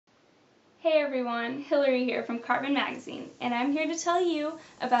Hey everyone, Hillary here from Cartman Magazine, and I'm here to tell you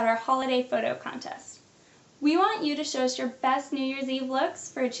about our holiday photo contest. We want you to show us your best New Year's Eve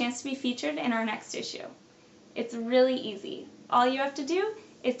looks for a chance to be featured in our next issue. It's really easy. All you have to do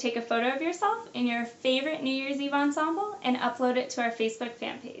is take a photo of yourself in your favorite New Year's Eve ensemble and upload it to our Facebook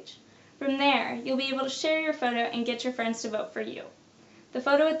fan page. From there, you'll be able to share your photo and get your friends to vote for you. The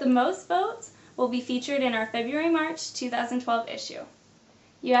photo with the most votes will be featured in our February-March 2012 issue.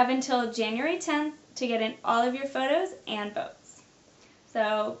 You have until January 10th to get in all of your photos and votes.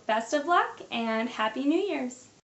 So best of luck and Happy New Year's!